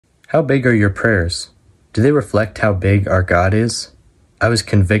How big are your prayers? Do they reflect how big our God is? I was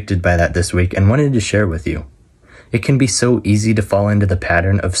convicted by that this week and wanted to share with you. It can be so easy to fall into the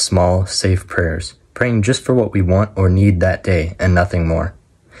pattern of small, safe prayers, praying just for what we want or need that day and nothing more.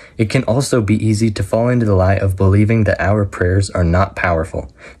 It can also be easy to fall into the lie of believing that our prayers are not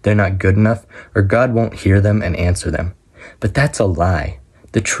powerful, they're not good enough, or God won't hear them and answer them. But that's a lie.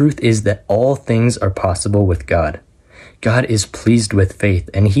 The truth is that all things are possible with God. God is pleased with faith,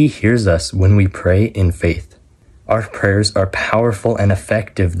 and He hears us when we pray in faith. Our prayers are powerful and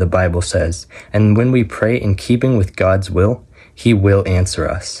effective, the Bible says, and when we pray in keeping with God's will, He will answer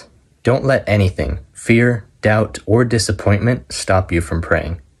us. Don't let anything, fear, doubt, or disappointment stop you from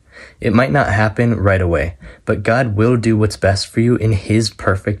praying. It might not happen right away, but God will do what's best for you in His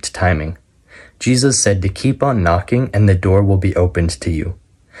perfect timing. Jesus said to keep on knocking and the door will be opened to you.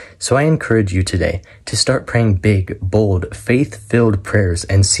 So I encourage you today to start praying big, bold, faith-filled prayers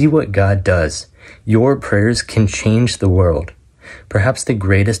and see what God does. Your prayers can change the world. Perhaps the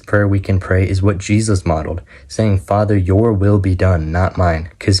greatest prayer we can pray is what Jesus modeled, saying, Father, your will be done, not mine,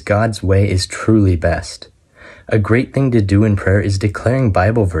 because God's way is truly best. A great thing to do in prayer is declaring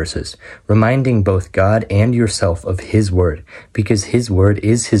Bible verses, reminding both God and yourself of His word, because His word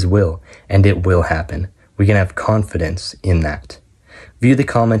is His will, and it will happen. We can have confidence in that. View the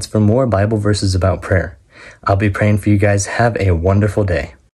comments for more Bible verses about prayer. I'll be praying for you guys. Have a wonderful day.